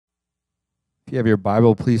If you have your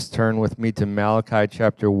Bible, please turn with me to Malachi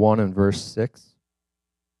chapter 1 and verse 6.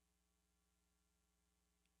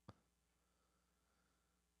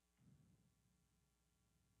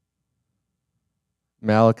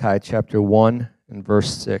 Malachi chapter 1 and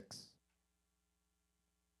verse 6.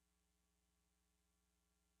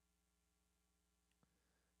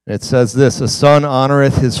 It says this, "A son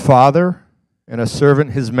honoreth his father, and a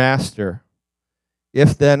servant his master.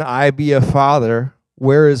 If then I be a father,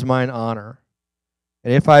 where is mine honor?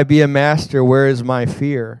 And if I be a master, where is my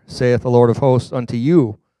fear? Saith the Lord of hosts unto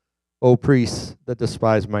you, O priests that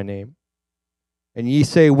despise my name. And ye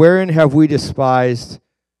say, wherein have we despised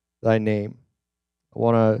thy name?" I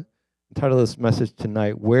want to entitle this message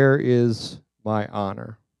tonight, "Where is my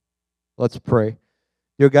honor?" Let's pray.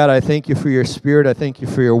 Dear God, I thank you for your spirit. I thank you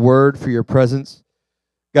for your word, for your presence.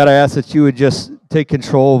 God, I ask that you would just take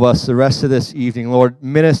control of us the rest of this evening. Lord,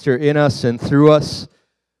 minister in us and through us.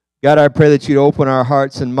 God, I pray that you'd open our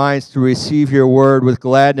hearts and minds to receive your word with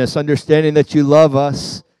gladness, understanding that you love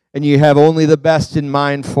us and you have only the best in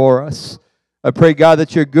mind for us. I pray, God,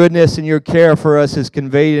 that your goodness and your care for us is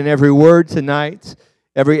conveyed in every word tonight,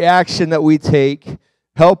 every action that we take.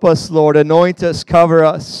 Help us, Lord. Anoint us, cover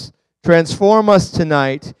us, transform us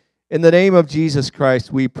tonight. In the name of Jesus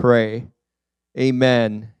Christ, we pray.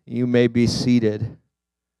 Amen. You may be seated.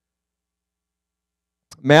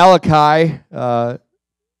 Malachi,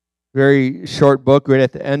 very short book right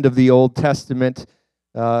at the end of the Old Testament.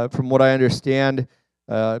 From what I understand,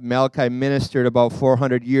 Malachi ministered about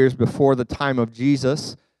 400 years before the time of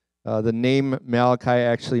Jesus. The name Malachi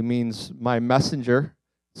actually means my messenger.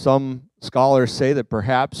 Some scholars say that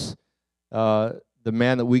perhaps the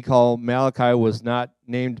man that we call Malachi was not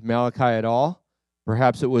named Malachi at all.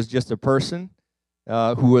 Perhaps it was just a person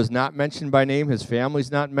who was not mentioned by name. His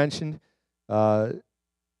family's not mentioned.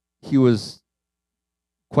 He was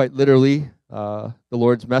quite literally the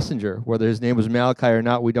Lord's messenger. Whether his name was Malachi or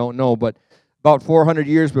not, we don't know. But about 400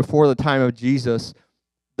 years before the time of Jesus,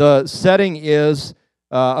 the setting is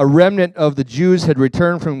a remnant of the Jews had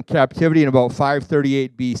returned from captivity in about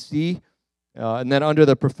 538 BC. And then under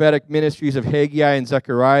the prophetic ministries of Haggai and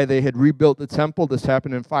Zechariah, they had rebuilt the temple. This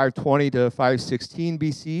happened in 520 to 516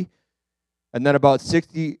 BC. And then about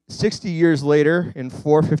 60 years later, in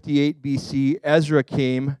 458 BC, Ezra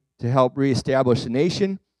came to help reestablish the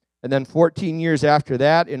nation. And then 14 years after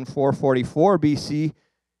that, in 444 BC,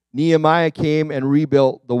 Nehemiah came and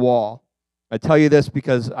rebuilt the wall. I tell you this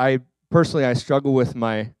because I struggle with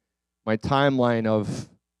my timeline of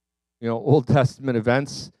Old Testament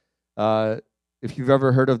events. If you've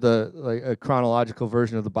ever heard of a chronological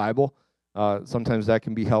version of the Bible, sometimes that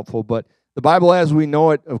can be helpful. But the Bible as we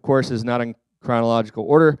know it, of course, is not in chronological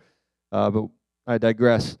order, but I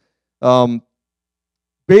digress.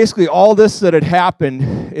 Basically, all this that had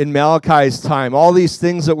happened in Malachi's time, all these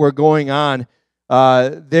things that were going on,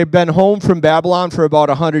 they've been home from Babylon for about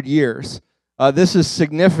 100 years. This is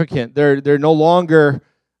significant. They're no longer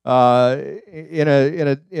in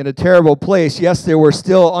a terrible place. Yes, they were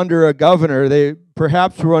still under a governor. They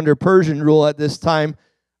perhaps were under Persian rule at this time,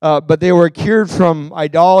 but they were cured from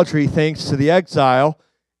idolatry thanks to the exile.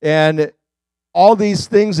 And all these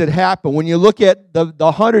things that happened, when you look at the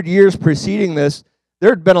 100 years preceding this, there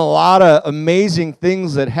had been a lot of amazing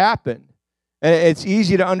things that happened. And it's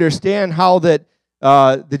easy to understand how that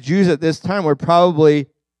the Jews at this time were probably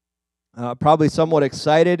somewhat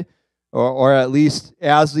excited, or at least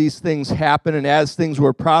as these things happened and as things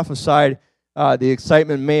were prophesied, the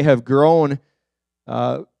excitement may have grown.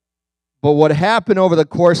 But what happened over the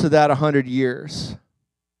course of that 100 years,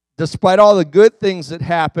 despite all the good things that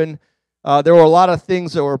happened, there were a lot of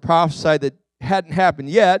things that were prophesied that hadn't happened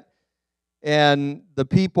yet. And the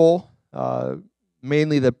people,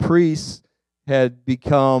 mainly the priests, had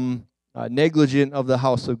become negligent of the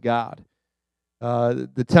house of God.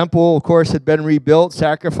 The temple, of course, had been rebuilt.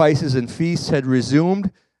 Sacrifices and feasts had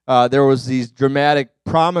resumed. There was these dramatic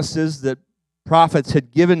promises that prophets had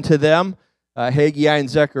given to them, Haggai and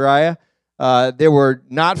Zechariah. They were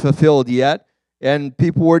not fulfilled yet, and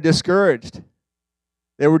people were discouraged.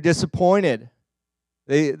 They were disappointed.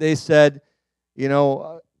 They said,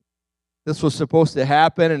 this was supposed to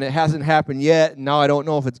happen, and it hasn't happened yet, and now I don't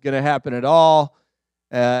know if it's going to happen at all.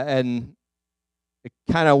 And it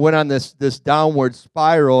kind of went on this downward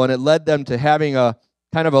spiral, and it led them to having a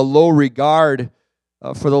kind of a low regard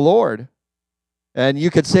for the Lord. And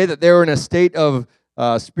you could say that they were in a state of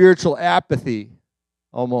spiritual apathy,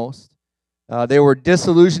 almost. They were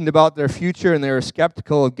disillusioned about their future, and they were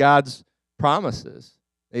skeptical of God's promises.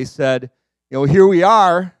 They said, here we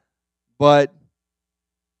are, but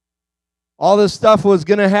all this stuff was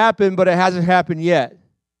going to happen, but it hasn't happened yet.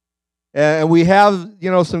 and we have,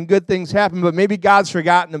 some good things happen, but maybe God's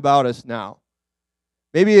forgotten about us now.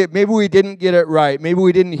 Maybe we didn't get it right. Maybe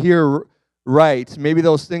we didn't hear right. Maybe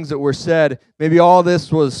those things that were said, maybe all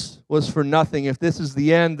this was for nothing. If this is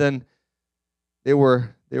the end, then they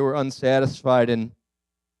were unsatisfied, and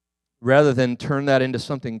rather than turn that into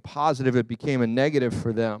something positive, it became a negative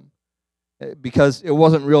for them, because it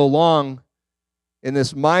wasn't real long in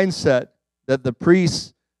this mindset that the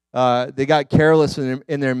priests, they got careless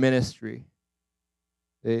in their ministry.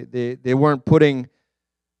 They weren't putting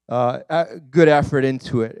good effort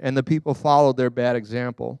into it, and the people followed their bad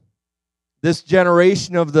example. This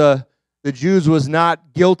generation of the Jews was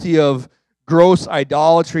not guilty of gross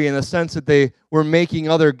idolatry in the sense that they were making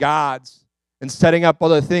other gods and setting up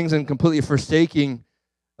other things and completely forsaking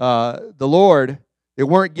the Lord. They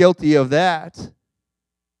weren't guilty of that,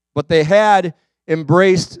 but they had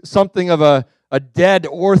embraced something of a dead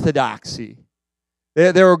orthodoxy.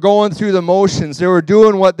 They were going through the motions. They were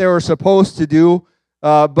doing what they were supposed to do,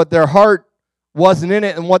 but their heart wasn't in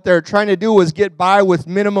it, and what they were trying to do was get by with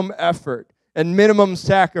minimum effort and minimum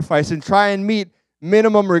sacrifice and try and meet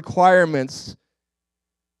minimum requirements.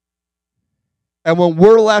 And when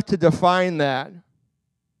we're left to define that,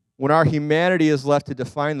 when our humanity is left to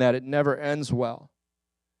define that, it never ends well.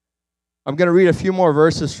 I'm going to read a few more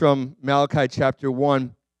verses from Malachi chapter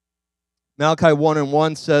 1. Malachi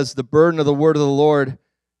 1:1 says, "The burden of the word of the Lord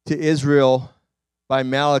to Israel by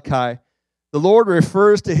Malachi." The Lord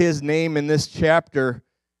refers to his name in this chapter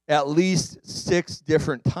at least 6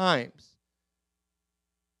 different times.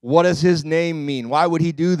 What does his name mean? Why would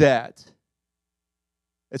he do that?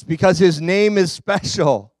 It's because his name is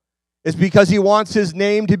special. It's because he wants his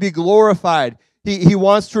name to be glorified. He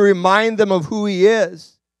wants to remind them of who he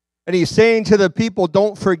is. And he's saying to the people,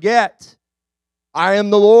 don't forget, I am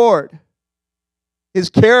the Lord. His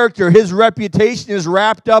character, his reputation is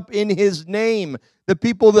wrapped up in his name. The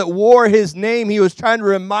people that wore his name, he was trying to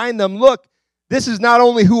remind them, look, this is not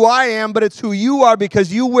only who I am, but it's who you are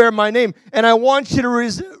because you wear my name. And I want you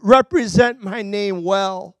to represent my name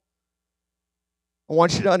well. I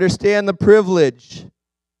want you to understand the privilege.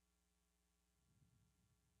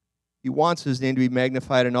 He wants his name to be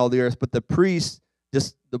magnified in all the earth, but the priests,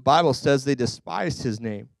 the Bible says they despised his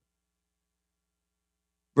name.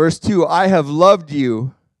 Verse 2, I have loved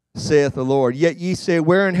you, saith the Lord. Yet ye say,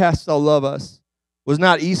 wherein hast thou loved us? Was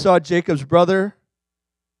not Esau Jacob's brother?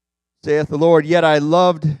 Saith the Lord, yet I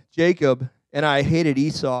loved Jacob, and I hated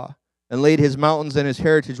Esau, and laid his mountains and his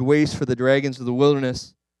heritage waste for the dragons of the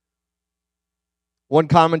wilderness. One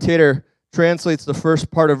commentator translates the first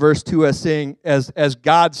part of verse 2 as saying, as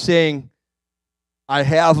God saying, I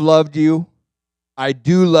have loved you, I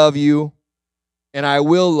do love you, and I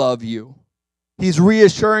will love you. He's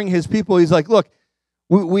reassuring his people. He's like, look,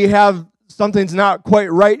 we have something's not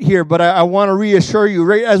quite right here, but I want to reassure you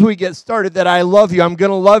right as we get started that I love you. I'm going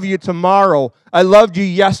to love you tomorrow. I loved you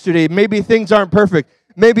yesterday. Maybe things aren't perfect.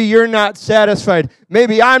 Maybe you're not satisfied.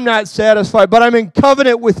 Maybe I'm not satisfied, but I'm in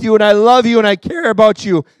covenant with you, and I love you, and I care about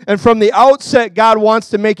you. And from the outset, God wants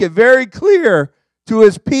to make it very clear to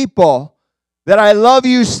his people that I love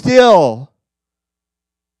you still.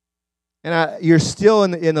 And you're still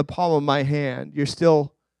in the palm of my hand. You're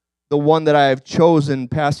still the one that I have chosen.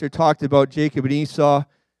 Pastor talked about Jacob and Esau,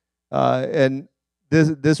 and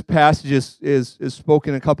this passage is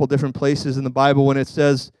spoken in a couple different places in the Bible when it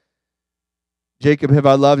says, Jacob have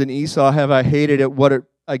I loved and Esau have I hated.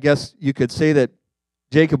 I guess you could say that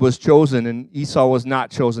Jacob was chosen and Esau was not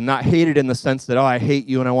chosen. Not hated in the sense that, oh, I hate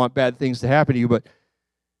you and I want bad things to happen to you, but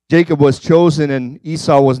Jacob was chosen and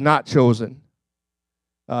Esau was not chosen.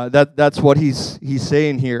 That's what he's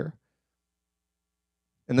saying here.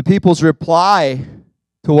 And the people's reply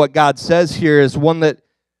to what God says here is one that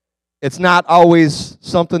it's not always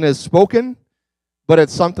something that's spoken, but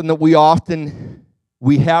it's something that we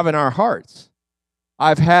have in our hearts.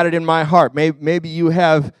 I've had it in my heart. Maybe you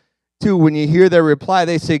have too. When you hear their reply,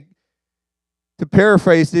 they say, to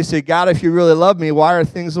paraphrase, they say, God, if you really love me, why are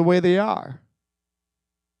things the way they are?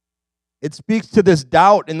 It speaks to this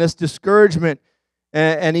doubt and this discouragement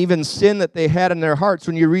and even sin that they had in their hearts.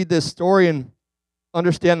 When you read this story and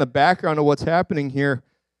understand the background of what's happening here,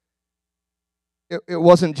 it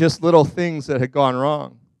wasn't just little things that had gone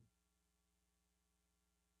wrong.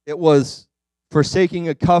 It was forsaking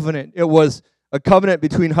a covenant. It was a covenant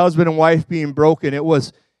between husband and wife being broken. It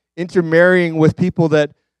was intermarrying with people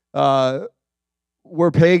that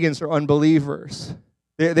were pagans or unbelievers.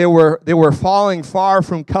 They were falling far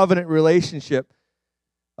from covenant relationship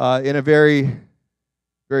in a very,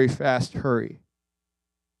 very fast hurry.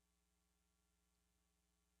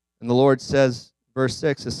 And the Lord says, verse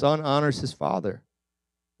 6, the son honors his father.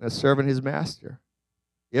 and a servant his master.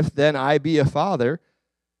 If then I be a father,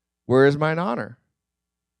 where is mine honor?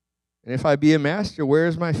 And if I be a master, where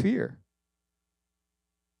is my fear?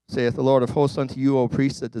 Saith the Lord of hosts unto you, O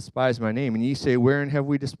priests that despise my name. And ye say, wherein have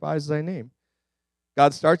we despised thy name?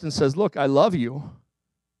 God starts and says, look, I love you.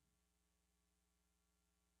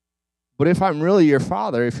 But if I'm really your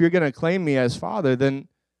father, if you're going to claim me as father, then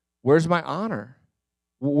where's my honor?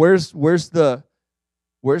 Where's the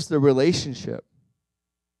relationship?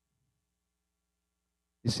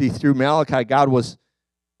 You see, through Malachi, God was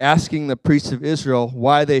asking the priests of Israel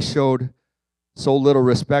why they showed so little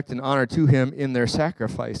respect and honor to him in their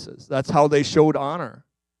sacrifices. That's how they showed honor.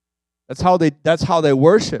 That's how they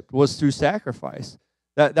worshiped, was through sacrifice.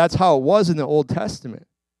 That's how it was in the Old Testament.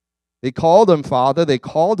 They called him Father, they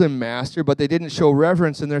called him Master, but they didn't show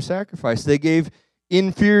reverence in their sacrifice. They gave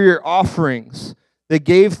inferior offerings. They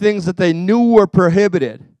gave things that they knew were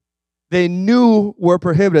prohibited. They knew were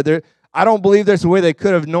prohibited. I don't believe there's a way they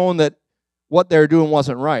could have known that what they were doing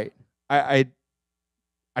wasn't right. I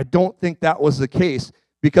don't think that was the case,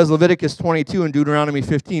 because Leviticus 22 and Deuteronomy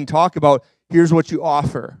 15 talk about, here's what you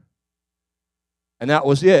offer. And that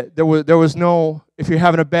was it. There was no, if you're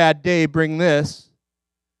having a bad day, bring this.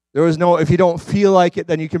 There was no, if you don't feel like it,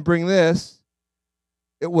 then you can bring this.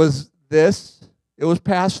 It was this. It was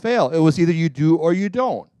pass fail. It was either you do or you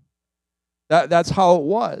don't. That's how it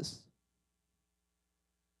was.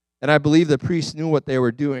 And I believe the priests knew what they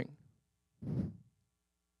were doing.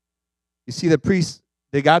 You see, the priests,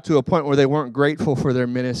 they got to a point where they weren't grateful for their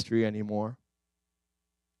ministry anymore.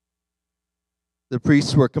 The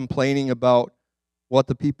priests were complaining about what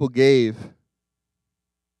the people gave.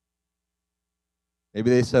 Maybe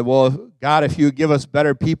they said, well, God, if you would give us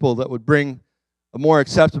better people that would bring a more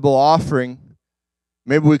acceptable offering,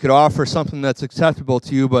 maybe we could offer something that's acceptable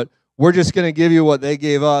to you, but we're just going to give you what they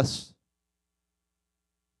gave us.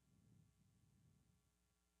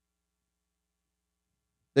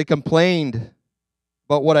 They complained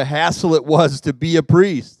about what a hassle it was to be a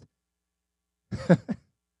priest.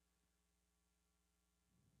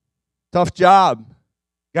 Tough job.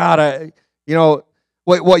 God,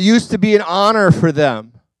 what used to be an honor for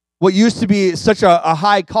them, what used to be such a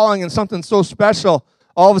high calling and something so special,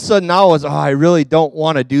 all of a sudden now is, I really don't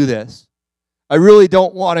want to do this. I really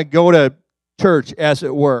don't want to go to church, as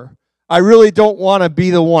it were. I really don't want to be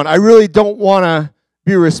the one. I really don't want to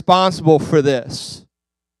be responsible for this.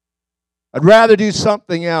 I'd rather do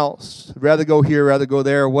something else. I'd rather go here, rather go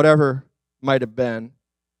there, whatever might have been.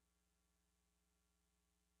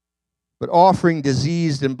 But offering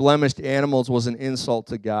diseased and blemished animals was an insult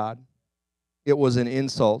to God. It was an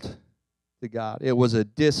insult to God. It was a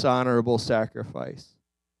dishonorable sacrifice.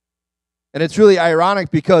 And it's really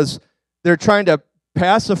ironic because they're trying to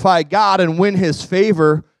pacify God and win his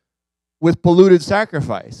favor with polluted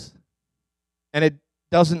sacrifice. And it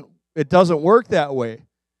doesn't work that way.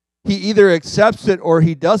 He either accepts it or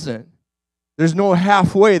he doesn't. There's no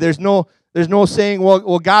halfway. There's no saying,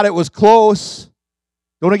 well, God, it was close.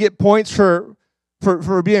 Don't I get points for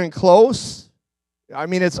being close? I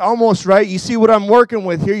mean, it's almost right. You see what I'm working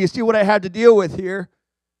with here. You see what I had to deal with here.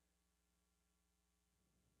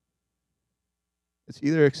 It's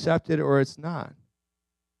either accepted or it's not.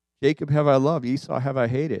 Jacob have I loved, Esau have I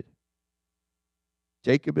hated.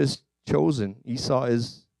 Jacob is chosen, Esau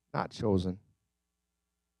is not chosen.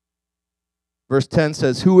 Verse 10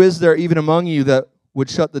 says, who is there even among you that would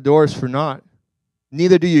shut the doors for naught?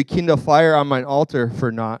 Neither do you kindle fire on mine altar for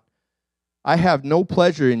naught. I have no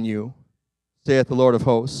pleasure in you, saith the Lord of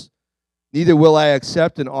hosts. Neither will I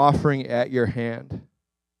accept an offering at your hand.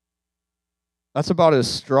 That's about as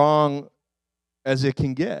strong as it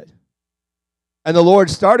can get. And the Lord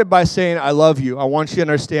started by saying, I love you. I want you to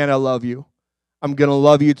understand I love you. I'm going to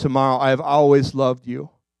love you tomorrow. I have always loved you.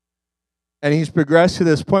 And he's progressed to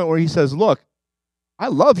this point where he says, look, I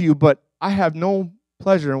love you, but I have no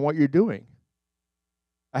pleasure in what you're doing.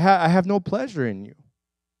 I have no pleasure in you.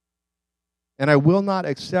 And I will not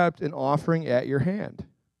accept an offering at your hand.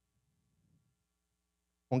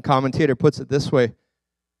 One commentator puts it this way: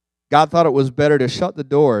 God thought it was better to shut the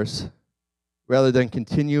doors rather than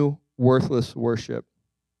continue worthless worship.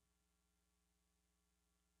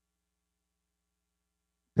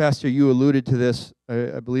 Pastor, you alluded to this,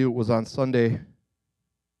 I believe it was on Sunday.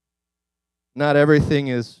 Not everything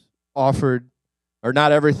is offered, or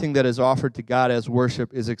not everything that is offered to God as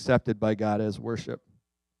worship is accepted by God as worship.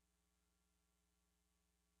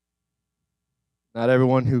 Not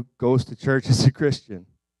everyone who goes to church is a Christian.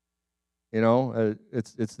 You know,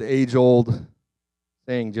 it's the age-old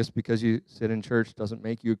saying, just because you sit in church doesn't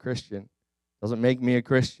make you a Christian. Doesn't make me a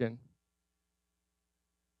Christian.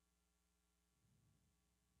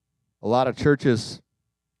 A lot of churches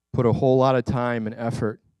put a whole lot of time and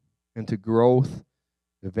effort into growth,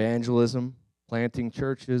 evangelism, planting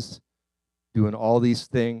churches, doing all these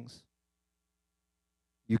things.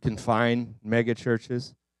 You can find mega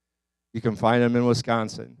churches. You can find them in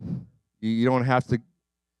Wisconsin. You don't have to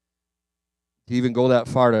even go that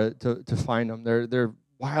far to find them. They're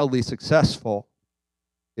wildly successful,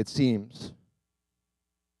 it seems.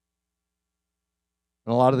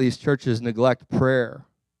 And a lot of these churches neglect prayer,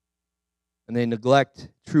 and they neglect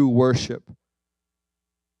true worship.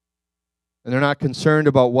 And they're not concerned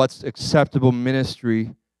about what's acceptable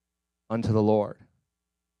ministry unto the Lord.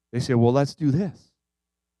 They say, well, let's do this.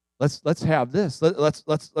 Let's have this.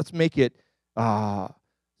 Let's make it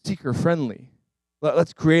seeker friendly.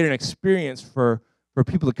 Let's create an experience for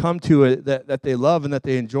people to come to it that they love and that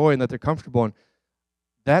they enjoy and that they're comfortable in.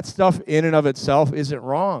 That stuff in and of itself isn't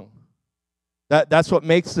wrong. That's what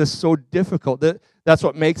makes this so difficult. That's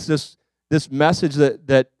what makes this message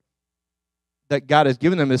that God has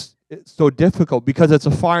given them is so difficult, because it's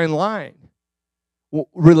a fine line.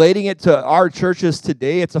 Relating it to our churches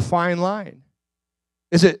today, it's a fine line.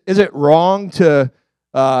 Is it wrong to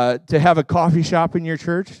have a coffee shop in your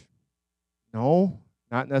church? No,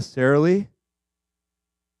 not necessarily.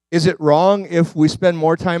 Is it wrong if we spend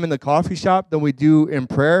more time in the coffee shop than we do in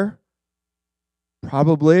prayer?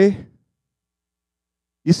 Probably.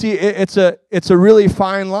 You see, it's a really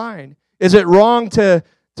fine line. Is it wrong to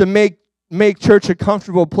make church a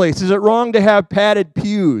comfortable place? Is it wrong to have padded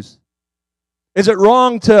pews? Is it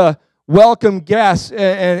wrong to welcome guests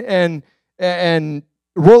and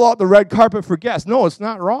roll out the red carpet for guests? No, it's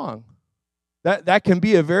not wrong. That can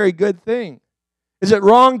be a very good thing. Is it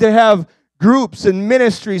wrong to have groups and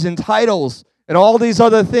ministries and titles and all these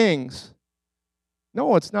other things?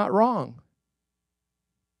 No, it's not wrong.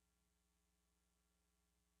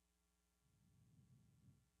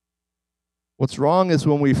 What's wrong is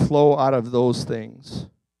when we flow out of those things.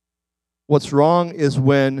 What's wrong is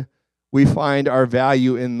when we find our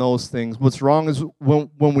value in those things. What's wrong is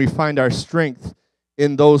when we find our strength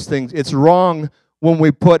in those things. It's wrong when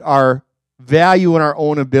we put our value in our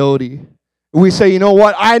own ability. We say, you know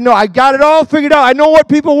what, I know, I got it all figured out. I know what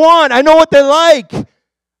people want. I know what they like.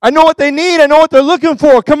 I know what they need. I know what they're looking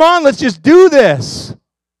for. Come on, let's just do this.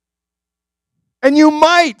 And you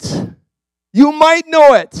might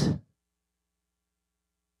know it.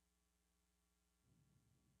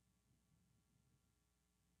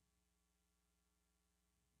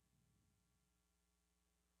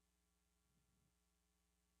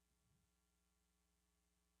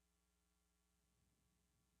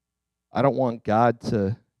 I don't want God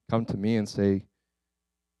to come to me and say,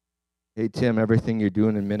 hey, Tim, everything you're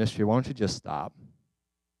doing in ministry, why don't you just stop?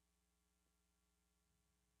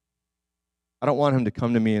 I don't want him to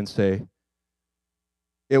come to me and say,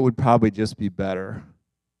 it would probably just be better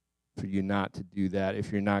for you not to do that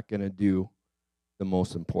if you're not going to do the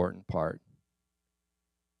most important part.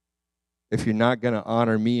 If you're not going to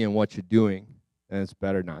honor me in what you're doing, then it's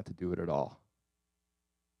better not to do it at all.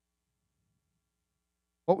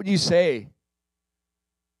 What would you say?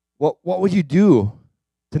 What would you do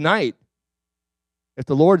tonight if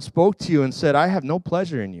the Lord spoke to you and said, I have no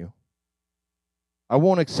pleasure in you? I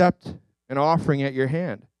won't accept an offering at your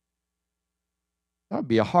hand. That would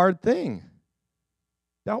be a hard thing.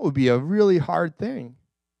 That would be a really hard thing.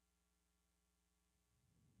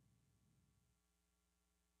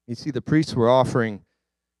 You see, the priests were offering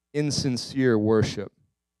insincere worship.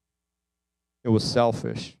 It was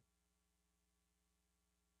selfish.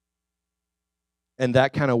 And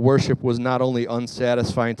that kind of worship was not only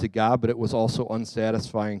unsatisfying to God, but it was also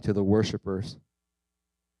unsatisfying to the worshipers.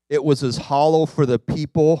 It was as hollow for the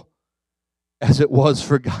people as it was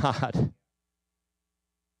for God.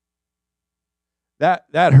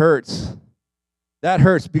 That hurts. That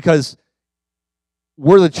hurts because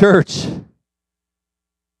we're the church.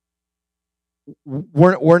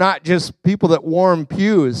 We're not just people that warm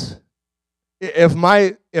pews. If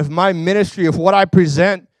my ministry, if what I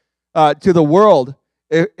present to the world,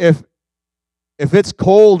 if it's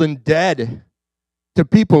cold and dead to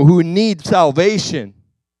people who need salvation,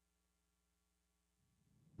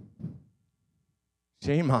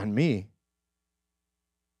 shame on me.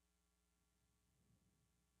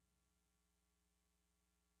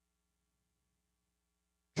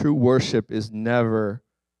 True worship is never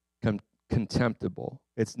contemptible.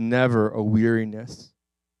 It's never a weariness.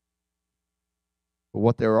 But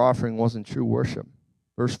what they were offering wasn't true worship.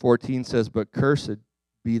 Verse 14 says, but cursed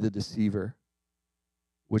be the deceiver,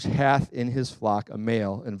 which hath in his flock a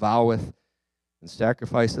male, and voweth and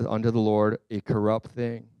sacrificeth unto the Lord a corrupt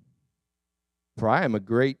thing. For I am a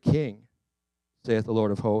great king, saith the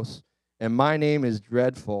Lord of hosts, and my name is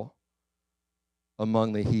dreadful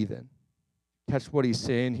among the heathen. Catch what he's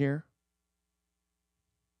saying here?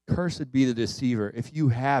 Cursed be the deceiver if you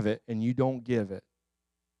have it and you don't give it.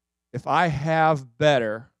 If I have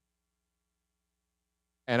better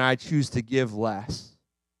and I choose to give less.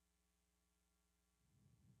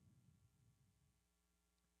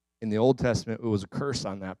 In the Old Testament, it was a curse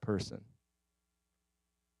on that person.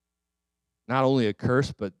 Not only a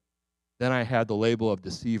curse, but then I had the label of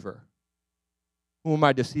deceiver. Who am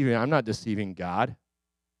I deceiving? I'm not deceiving God.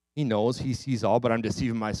 He knows, he sees all, but I'm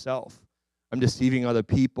deceiving myself. I'm deceiving other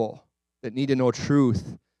people that need to know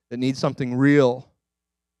truth, that need something real.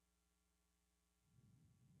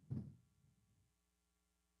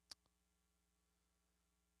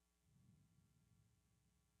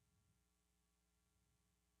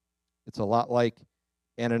 It's a lot like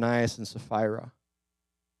Ananias and Sapphira.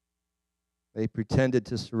 They pretended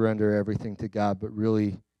to surrender everything to God, but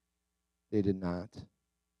really they did not.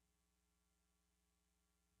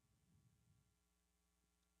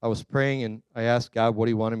 I was praying and I asked God what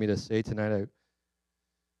he wanted me to say tonight.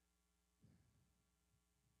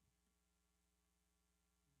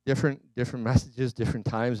 Different messages, different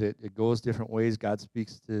times. It goes different ways. God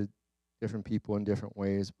speaks to different people in different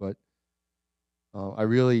ways. But I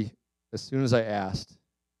really, as soon as I asked,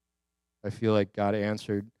 I feel like God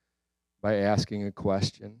answered by asking a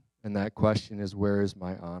question. And that question is, where is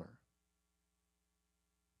my honor?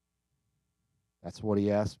 That's what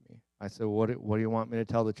he asked me. I said, what do you want me to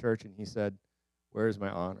tell the church? And he said, where is my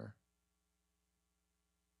honor?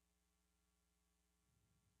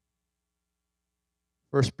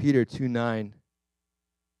 First Peter 2:9.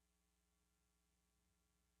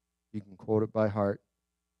 You can quote it by heart.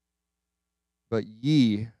 But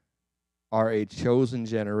ye are a chosen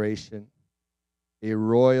generation, a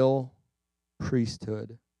royal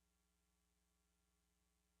priesthood,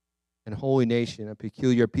 and holy nation, a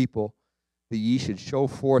peculiar people, that ye should show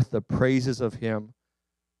forth the praises of him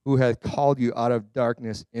who hath called you out of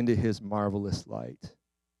darkness into his marvelous light.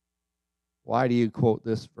 Why do you quote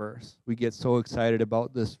this verse? We get so excited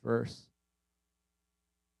about this verse.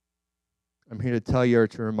 I'm here to tell you or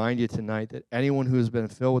to remind you tonight that anyone who has been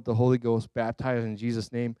filled with the Holy Ghost, baptized in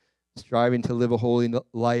Jesus' name, striving to live a holy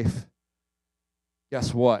life,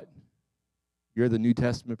 guess what? You're the New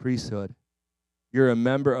Testament priesthood. You're a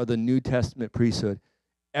member of the New Testament priesthood.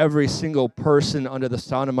 Every single person under the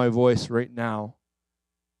sound of my voice right now,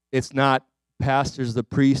 it's not pastors, the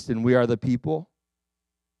priest, and we are the people.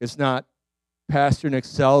 It's not pastor and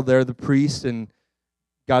Excel, they're the priest, and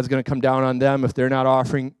God's going to come down on them if they're not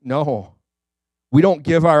offering. No. We don't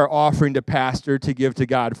give our offering to pastor to give to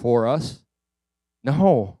God for us.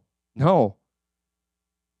 No.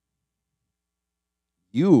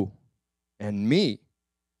 You and me,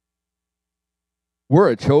 we're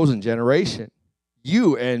a chosen generation.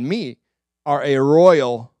 You and me are a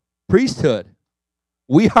royal priesthood.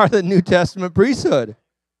 We are the New Testament priesthood. It's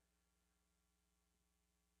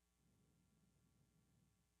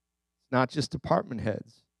not just department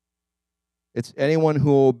heads. It's anyone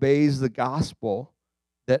who obeys the gospel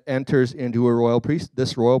that enters into a royal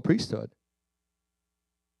priesthood.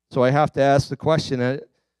 So I have to ask the question.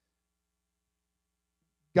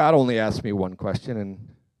 God only asked me one question, and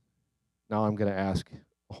now I'm going to ask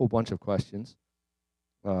a whole bunch of questions.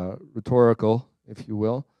 Rhetorical, if you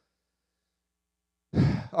will.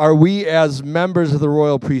 Are we, as members of the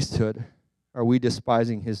royal priesthood, are we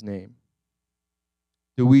despising his name?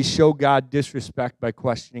 Do we show God disrespect by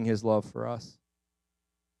questioning his love for us?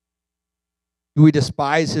 Do we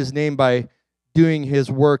despise his name by doing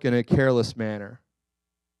his work in a careless manner?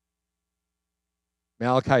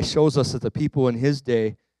 Malachi shows us that the people in his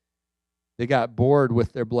day, they got bored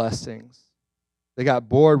with their blessings. They got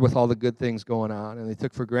bored with all the good things going on, and they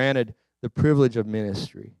took for granted the privilege of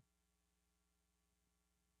ministry.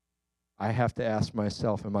 I have to ask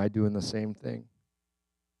myself, am I doing the same thing?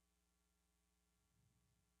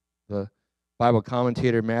 The Bible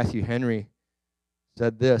commentator Matthew Henry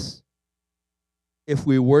said this: if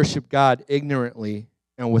we worship God ignorantly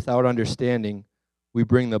and without understanding, we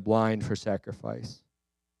bring the blind for sacrifice.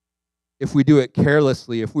 If we do it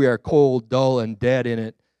carelessly, if we are cold, dull, and dead in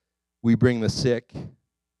it, we bring the sick.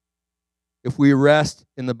 If we rest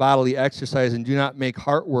in the bodily exercise and do not make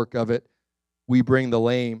heart work of it, we bring the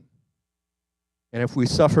lame. And if we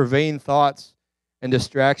suffer vain thoughts and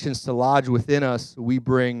distractions to lodge within us, we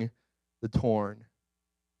bring the torn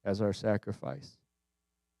as our sacrifice.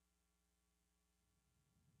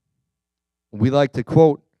 We like to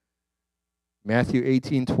quote Matthew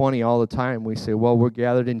 18:20 all the time. We say, well, we're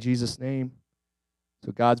gathered in Jesus' name,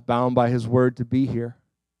 so God's bound by his word to be here.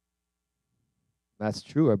 That's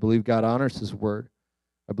true. I believe God honors his word.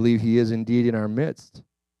 I believe he is indeed in our midst.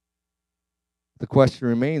 The question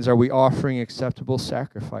remains, are we offering acceptable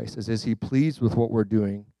sacrifices? Is he pleased with what we're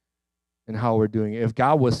doing and how we're doing it? If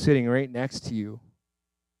God was sitting right next to you,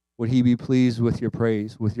 would he be pleased with your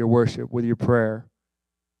praise, with your worship, with your prayer?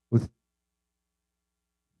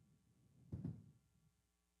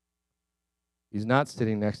 He's not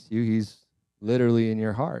sitting next to you. He's literally in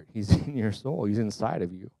your heart. He's in your soul. He's inside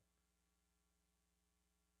of you.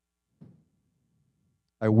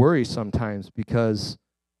 I worry sometimes because,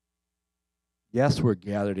 yes, we're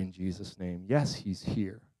gathered in Jesus' name. Yes, he's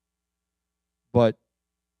here. But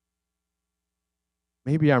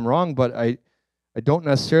maybe I'm wrong, but I don't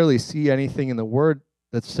necessarily see anything in the Word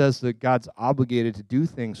that says that God's obligated to do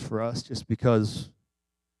things for us just because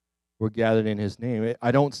we're gathered in his name.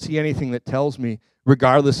 I don't see anything that tells me,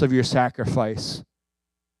 regardless of your sacrifice,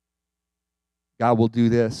 God will do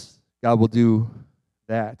this, God will do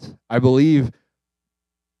that. I believe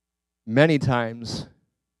many times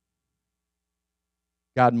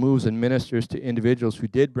God moves and ministers to individuals who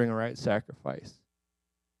did bring a right sacrifice.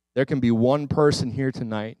 There can be one person here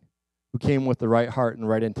tonight who came with the right heart and the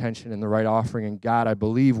right intention and the right offering, and God, I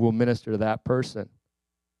believe, will minister to that person.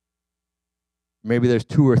 Maybe there's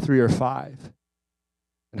 2 or 3 or 5.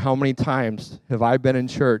 And how many times have I been in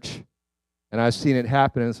church and I've seen it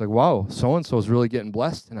happen, and it's like, wow, so-and-so is really getting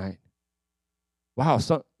blessed tonight. Wow,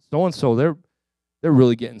 so-and-so, they're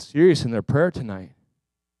really getting serious in their prayer tonight.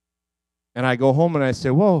 And I go home and I say,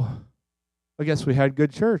 whoa, I guess we had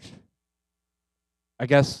good church. I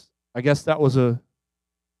guess that was a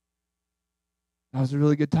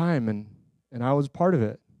really good time, and I was part of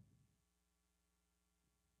it.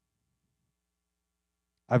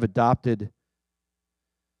 I've adopted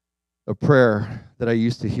a prayer that I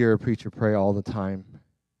used to hear a preacher pray all the time.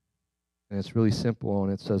 And it's really simple,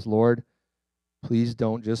 and it says, Lord, please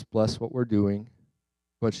don't just bless what we're doing,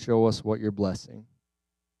 but show us what you're blessing.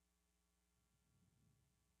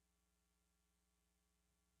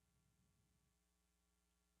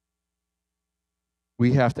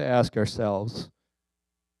 We have to ask ourselves,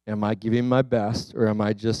 am I giving my best, or am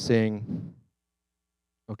I just saying,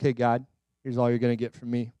 okay, God, here's all you're going to get from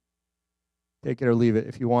me. Take it or leave it.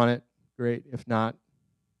 If you want it, great. If not,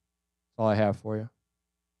 that's all I have for you.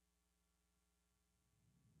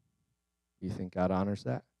 Do you think God honors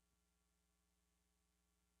that?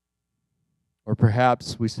 Or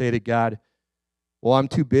perhaps we say to God, well, I'm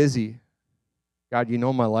too busy. God, you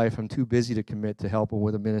know my life. I'm too busy to commit to helping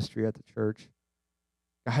with a ministry at the church.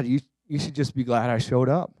 God, you should just be glad I showed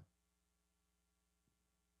up.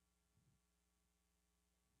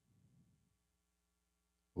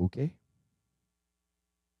 Okay.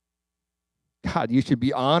 God, you should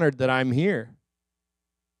be honored that I'm here.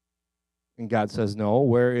 And God says, no,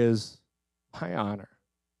 where is my honor?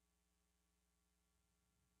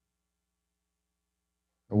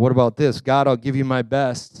 Or what about this? God, I'll give you my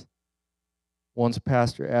best. Once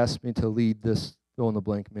pastor asked me to lead this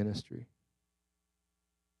fill-in-the-blank ministry.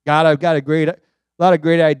 God, I've got a lot of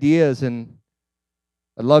great ideas, and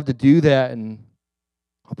I'd love to do that, and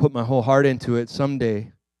I'll put my whole heart into it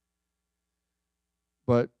someday.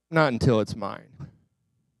 But not until it's mine.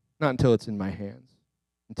 Not until it's in my hands.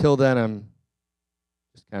 Until then, I'm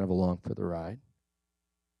just kind of along for the ride.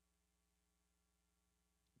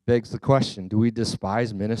 Begs the question, do we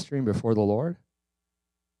despise ministering before the Lord?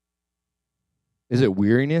 Is it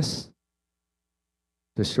weariness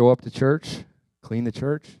to show up to church, clean the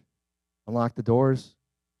church, unlock the doors,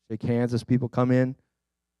 shake hands as people come in,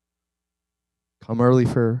 come early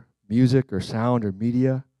for music or sound or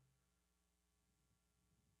media?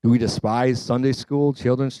 Do we despise Sunday school,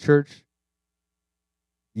 children's church,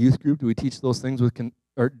 youth group? Do we teach those things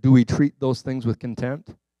or do we treat those things with contempt?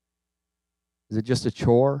 Is it just a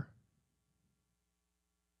chore?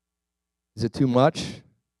 Is it too much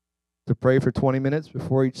to pray for 20 minutes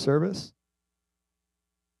before each service?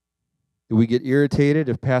 Do we get irritated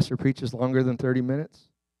if pastor preaches longer than 30 minutes?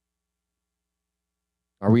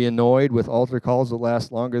 Are we annoyed with altar calls that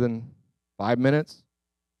last longer than 5 minutes?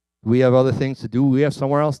 Do we have other things to do? We have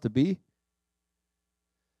somewhere else to be?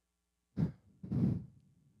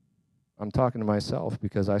 I'm talking to myself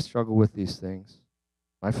because I struggle with these things.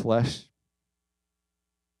 My flesh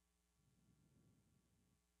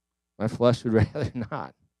would rather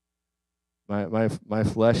not. My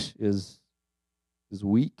flesh is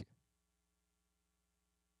weak.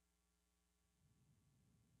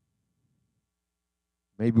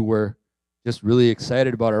 Maybe we're just really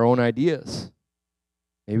excited about our own ideas.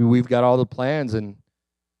 Maybe we've got all the plans and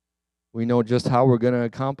we know just how we're going to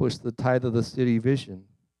accomplish the tithe of the city vision.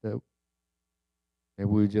 That Maybe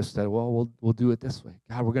we just said, well, we'll do it this way.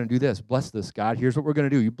 God, we're going to do this. Bless this, God. Here's what we're going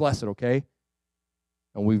to do. You bless it, okay?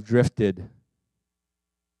 And we've drifted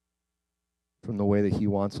from the way that he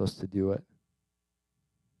wants us to do it.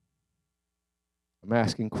 I'm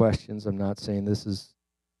asking questions. I'm not saying this is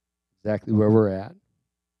exactly where we're at.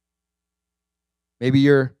 Maybe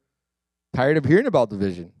you're tired of hearing about the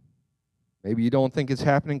vision. Maybe you don't think it's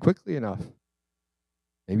happening quickly enough.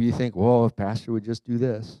 Maybe you think, well, if Pastor would just do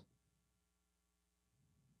this.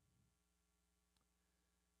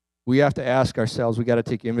 We have to ask ourselves, we got to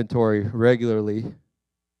take inventory regularly.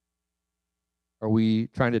 Are we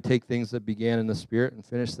trying to take things that began in the Spirit and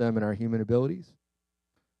finish them in our human abilities?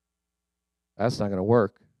 That's not going to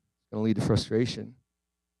work. It's going to lead to frustration.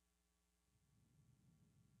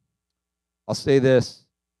 I'll say this.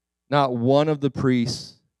 Not one of the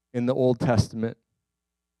priests in the Old Testament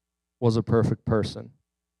was a perfect person.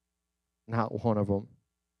 Not one of them.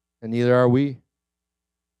 And neither are we.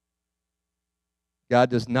 God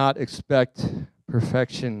does not expect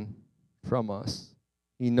perfection from us.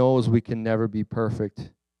 He knows we can never be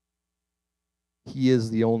perfect. He is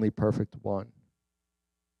the only perfect one.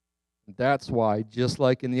 That's why, just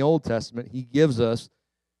like in the Old Testament, he gives us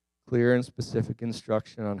clear and specific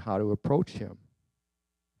instruction on how to approach him,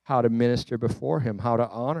 how to minister before him, how to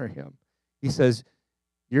honor him. He says,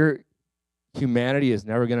 your humanity is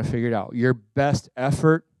never going to figure it out. Your best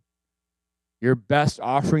effort, your best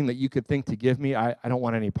offering that you could think to give me, I don't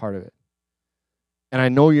want any part of it. And I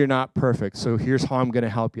know you're not perfect, so here's how I'm going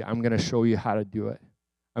to help you. I'm going to show you how to do it.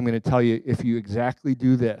 I'm going to tell you, if you exactly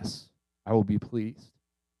do this, I will be pleased.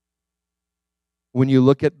 When you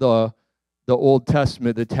look at the Old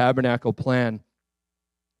Testament, the tabernacle plan,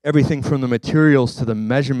 everything from the materials to the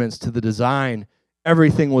measurements to the design,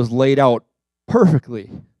 everything was laid out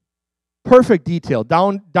perfectly. Perfect detail,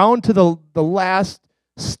 down to the last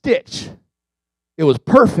stitch. It was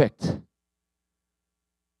perfect. It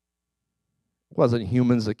wasn't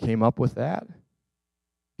humans that came up with that.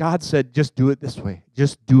 God said, just do it this way.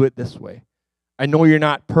 Just do it this way. I know you're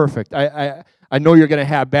not perfect. I know you're going to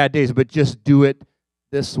have bad days, but just do it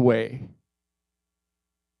this way.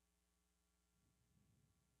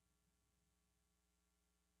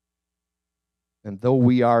 And though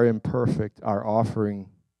we are imperfect, our offering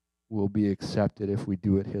will be accepted if we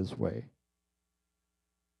do it his way.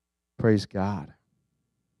 Praise God.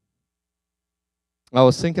 I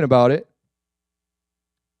was thinking about it,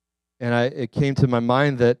 and it came to my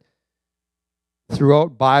mind that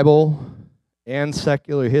throughout Bible and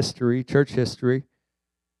secular history, church history,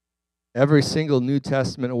 every single New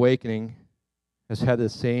Testament awakening has had the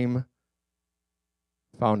same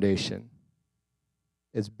foundation.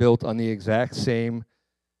 It's built on the exact same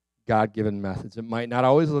God-given methods. It might not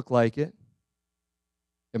always look like it.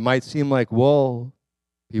 It might seem like, well,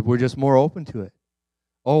 people were just more open to it.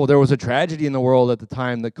 Oh, there was a tragedy in the world at the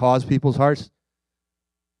time that caused people's hearts.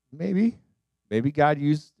 Maybe God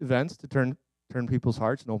used events to turn people's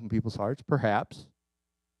hearts and open people's hearts, perhaps.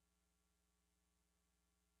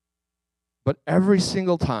 But every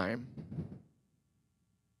single time,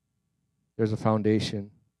 there's a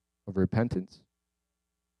foundation of repentance,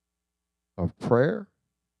 of prayer,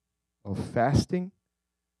 of fasting,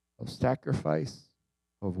 of sacrifice,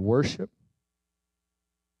 of worship.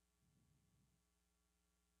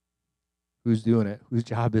 Who's doing it? Whose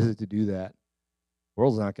job is it to do that? The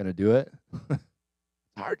world's not going to do it. It's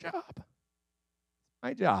our job.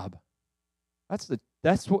 My job. That's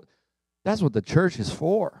what the church is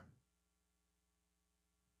for.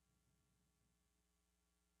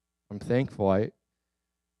 I'm thankful. I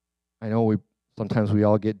know sometimes we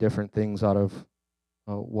all get different things out of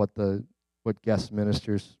what guest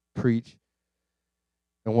ministers preach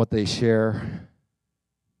and what they share.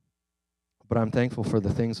 But I'm thankful for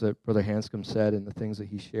the things that Brother Hanscom said and the things that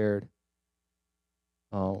he shared.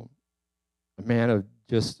 A man of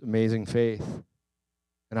just amazing faith.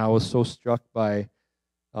 And I was so struck by,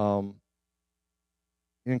 he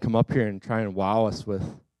didn't come up here and try and wow us with,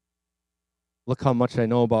 look how much I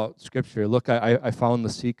know about Scripture. Look, I found the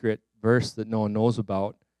secret verse that no one knows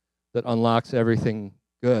about that unlocks everything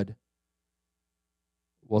good.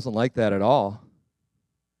 It wasn't like that at all.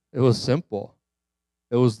 It was simple.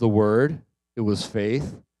 It was the Word, it was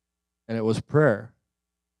faith, and it was prayer.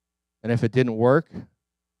 And if it didn't work,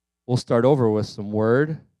 we'll start over with some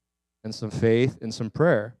Word and some faith and some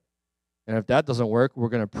prayer. And if that doesn't work, we're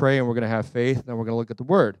going to pray and we're going to have faith, and then we're going to look at the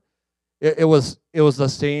Word. It was the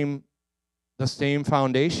same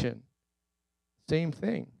foundation, same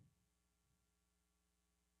thing.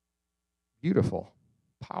 Beautiful,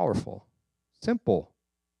 powerful, simple.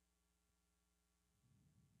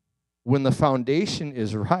 When the foundation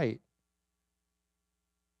is right,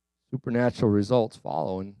 Supernatural results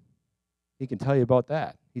follow, and he can tell you about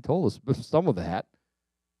that. He told us some of that.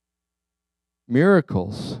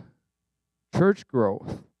 Miracles, church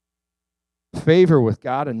growth, favor with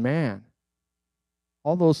God and man.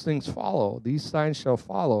 All those things follow. These signs shall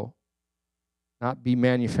follow. Not be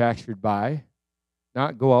manufactured by,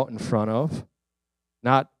 not go out in front of,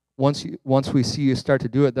 not once we see you start to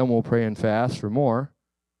do it, then we'll pray and fast for more.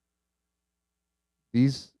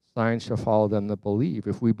 These signs shall follow them that believe.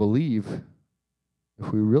 If we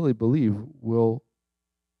really believe, we'll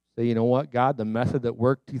say, you know what, God, the method that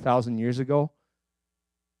worked 2,000 years ago,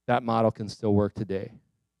 that model can still work today.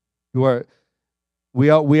 We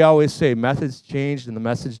always say methods changed and the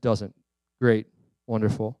message doesn't. Great,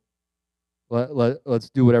 wonderful. Let's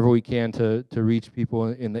do whatever we can to reach people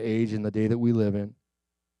in the age and the day that we live in.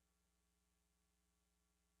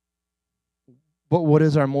 But what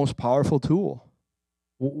is our most powerful tool?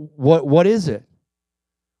 What is it?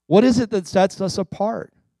 What is it that sets us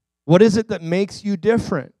apart? What is it that makes you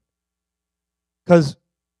different? Because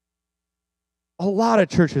a lot of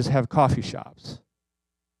churches have coffee shops.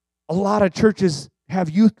 A lot of churches have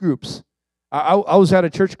youth groups. I was at a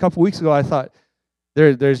church a couple weeks ago. I thought,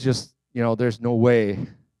 there's just, there's no way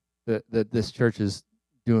that this church is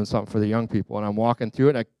doing something for the young people. And I'm walking through it,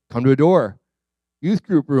 and I come to a door, youth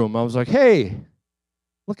group room. I was like, hey,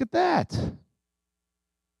 look at that.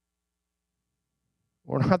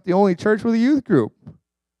 We're not the only church with a youth group.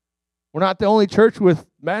 We're not the only church with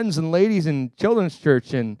men's and ladies and children's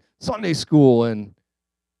church and Sunday school, and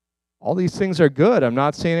all these things are good. I'm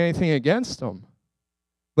not saying anything against them.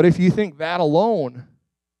 But if you think that alone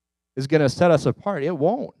is going to set us apart, it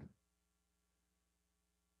won't.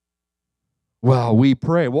 Well, we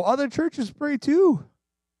pray. Well, other churches pray too.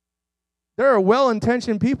 There are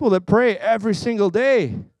well-intentioned people that pray every single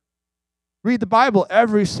day. Read the Bible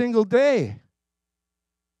every single day.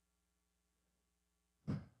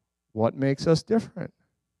 What makes us different?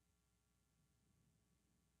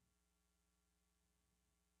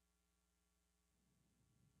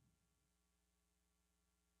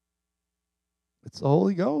 It's the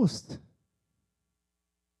Holy Ghost.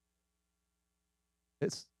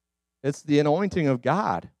 It's the anointing of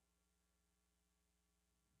God.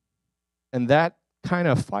 And that kind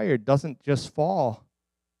of fire doesn't just fall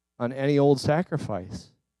on any old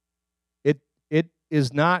sacrifice. It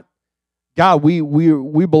is not, God, we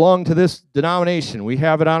belong to this denomination. We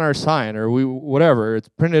have it on our sign, or whatever. It's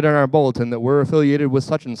printed in our bulletin that we're affiliated with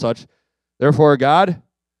such and such. Therefore, God,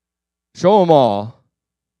 show them all.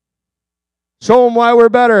 Show them why we're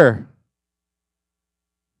better.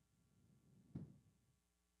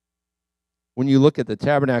 When you look at the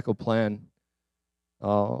tabernacle plan,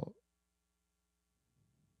 the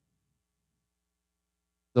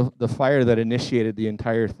fire that initiated the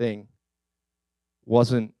entire thing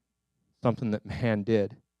wasn't something that man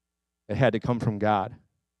did. It had to come from God.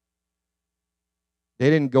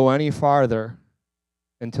 They didn't go any farther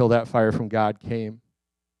until that fire from God came.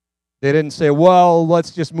 They didn't say, well,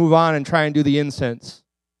 let's just move on and try and do the incense.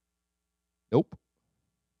 Nope.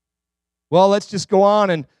 Well, let's just go on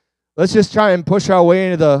and let's just try and push our way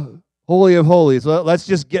into the Holy of Holies. Let's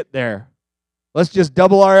just get there. Let's just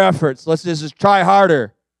double our efforts. Let's just try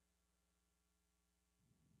harder.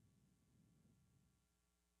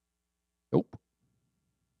 Nope.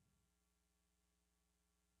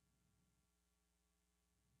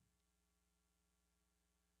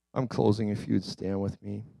 I'm closing if you'd stand with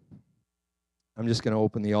me. I'm just going to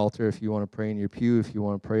open the altar. If you want to pray in your pew, if you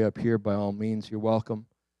want to pray up here, by all means, you're welcome.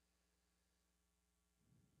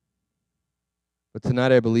 But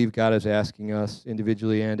tonight I believe God is asking us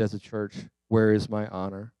individually and as a church, where is my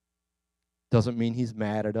honor? Doesn't mean he's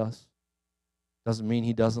mad at us. Doesn't mean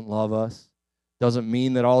he doesn't love us. Doesn't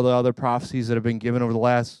mean that all the other prophecies that have been given over the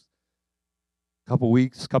last couple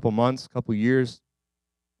weeks, couple months, couple years,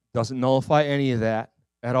 doesn't nullify any of that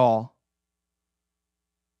at all.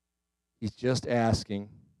 He's just asking,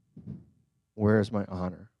 where is my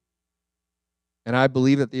honor? And I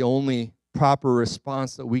believe that the only proper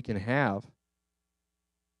response that we can have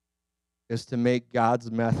is to make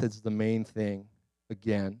God's methods the main thing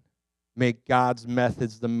again. Make God's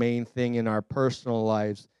methods the main thing in our personal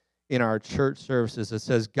lives, in our church services. It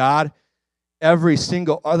says, God, every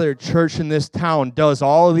single other church in this town does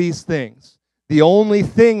all of these things. The only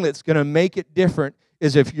thing that's going to make it different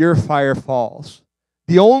is if your fire falls.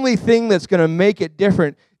 The only thing that's going to make it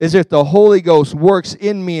different is if the Holy Ghost works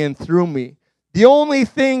in me and through me. The only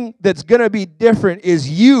thing that's going to be different is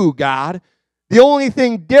you, God. The only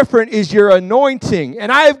thing different is your anointing,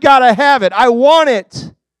 and I've got to have it. I want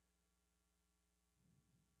it.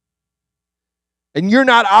 And you're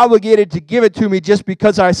not obligated to give it to me just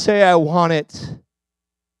because I say I want it.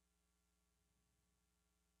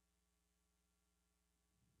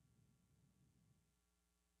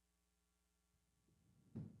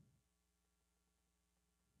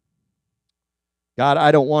 God,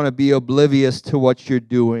 I don't want to be oblivious to what you're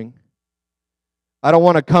doing. I don't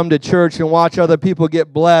want to come to church and watch other people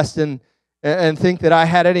get blessed and think that I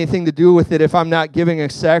had anything to do with it if I'm not giving a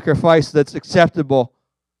sacrifice that's acceptable.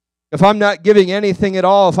 If I'm not giving anything at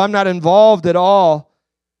all, if I'm not involved at all.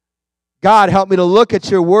 God, help me to look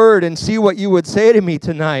at your word and see what you would say to me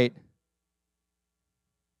tonight.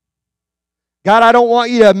 God, I don't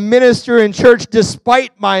want you to minister in church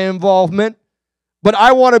despite my involvement, but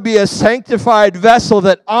I want to be a sanctified vessel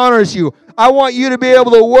that honors you. I want you to be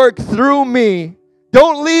able to work through me.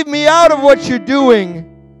 Don't leave me out of what you're doing.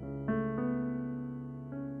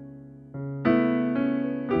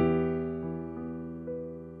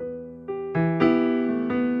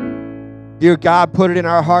 Dear God, put it in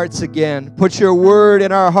our hearts again. Put your word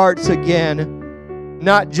in our hearts again.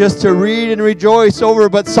 Not just to read and rejoice over,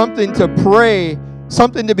 but something to pray,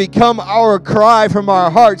 something to become our cry from our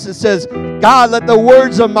hearts that says, God, let the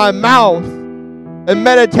words of my mouth and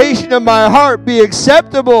meditation of my heart be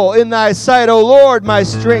acceptable in thy sight, O Lord, my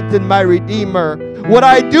strength and my redeemer. What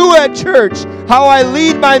I do at church, how I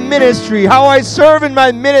lead my ministry, how I serve in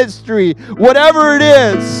my ministry, whatever it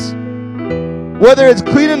is, whether it's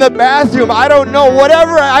cleaning the bathroom, I don't know,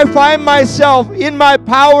 whatever I find myself in my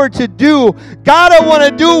power to do, God, I want to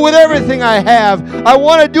do it with everything I have. I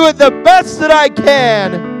want to do it the best that I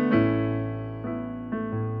can.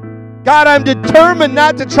 God, I'm determined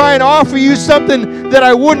not to try and offer you something that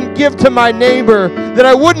I wouldn't give to my neighbor, that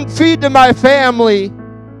I wouldn't feed to my family.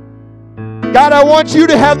 God, I want you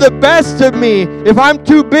to have the best of me. If I'm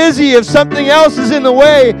too busy, if something else is in the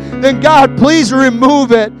way, then God, please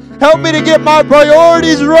remove it. Help me to get my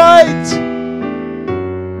priorities right.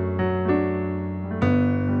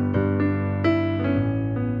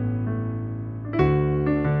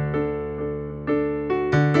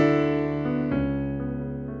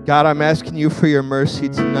 God, I'm asking you for your mercy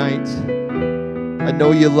tonight. I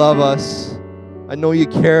know you love us. I know you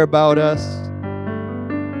care about us.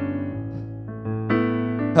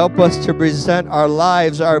 Help us to present our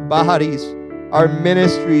lives, our bodies, our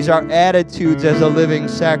ministries, our attitudes as a living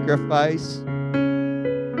sacrifice.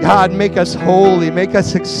 God, make us holy, make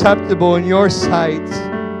us acceptable in your sight.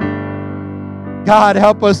 God,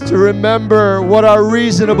 help us to remember what our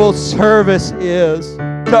reasonable service is,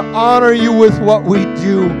 to honor you with what we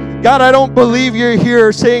do. God, I don't believe you're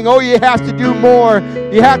here saying, oh, you have to do more,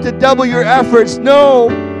 you have to double your efforts. No.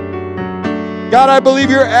 God, I believe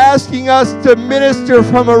you're asking us to minister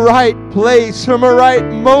from a right place, from a right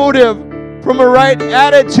motive, from a right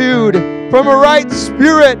attitude, from a right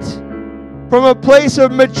spirit, from a place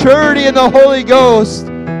of maturity in the Holy Ghost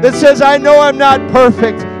that says, I know I'm not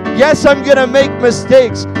perfect. Yes, I'm going to make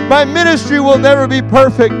mistakes. My ministry will never be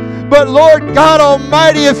perfect. But Lord God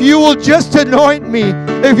Almighty, if you will just anoint me,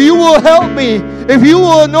 if you will help me, if you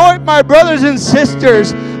will anoint my brothers and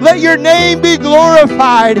sisters, let your name be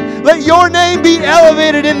glorified. Let your name be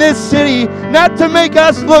elevated in this city, not to make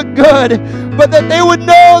us look good, but that they would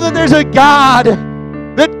know that there's a God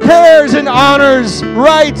that cares and honors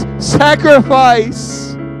right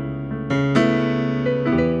sacrifice.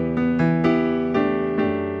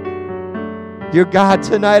 Dear God,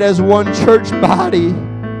 tonight as one church body,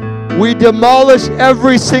 we demolish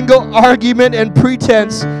every single argument and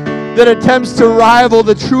pretense that attempts to rival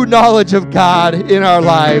the true knowledge of God in our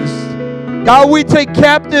lives. God, we take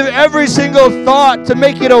captive every single thought to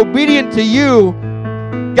make it obedient to you.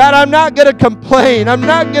 God, I'm not going to complain. I'm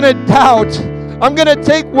not going to doubt. I'm going to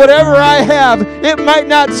take whatever I have. It might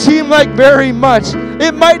not seem like very much.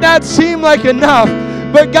 It might not seem like enough.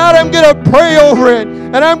 But God, I'm going to pray over it,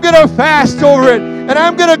 and I'm going to fast over it, and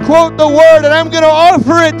I'm going to quote the word, and I'm going to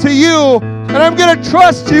offer it to you, and I'm going to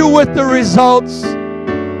trust you with the results.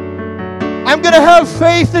 I'm going to have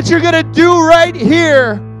faith that you're going to do right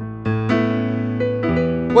here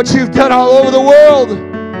what you've done all over the world.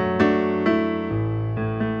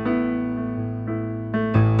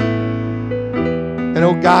 And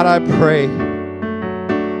oh God, I pray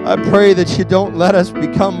that you don't let us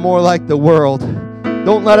become more like the world.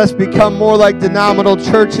 Don't let us become more like denominational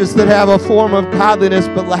churches that have a form of godliness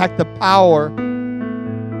but lack the power.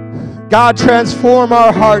 God, transform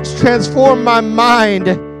our hearts, transform my mind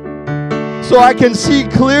so I can see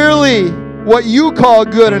clearly what you call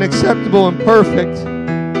good and acceptable and perfect.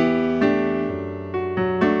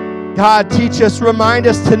 God, teach us, remind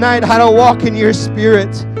us tonight how to walk in your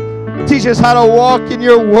spirit. Teach us how to walk in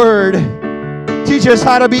your word. Teach us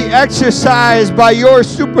how to be exercised by your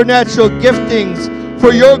supernatural giftings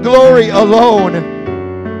for your glory alone.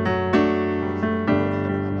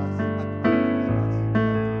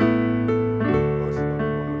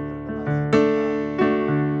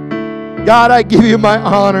 God, I give you my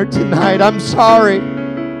honor tonight. I'm sorry.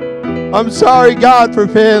 I'm sorry, God, for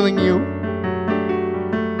failing you.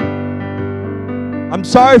 I'm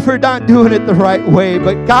sorry for not doing it the right way.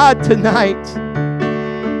 But God, tonight,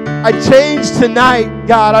 I change tonight,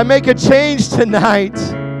 God. I make a change tonight.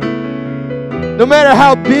 No matter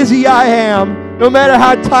how busy I am, no matter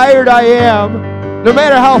how tired I am, no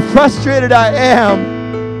matter how frustrated I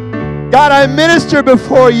am, God, I minister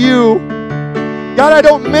before you. God, I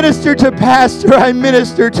don't minister to pastor, I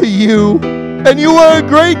minister to you. And you are a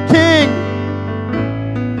great King.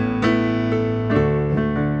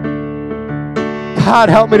 God,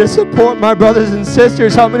 help me to support my brothers and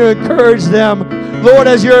sisters. Help me to encourage them. Lord,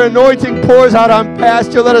 as your anointing pours out on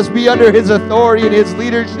pastor, let us be under his authority and his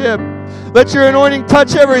leadership. Let your anointing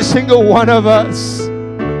touch every single one of us.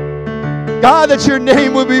 God, that your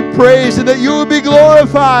name will be praised and that you will be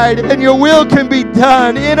glorified and your will can be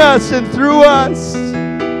done in us and through us.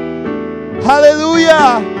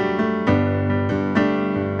 Hallelujah.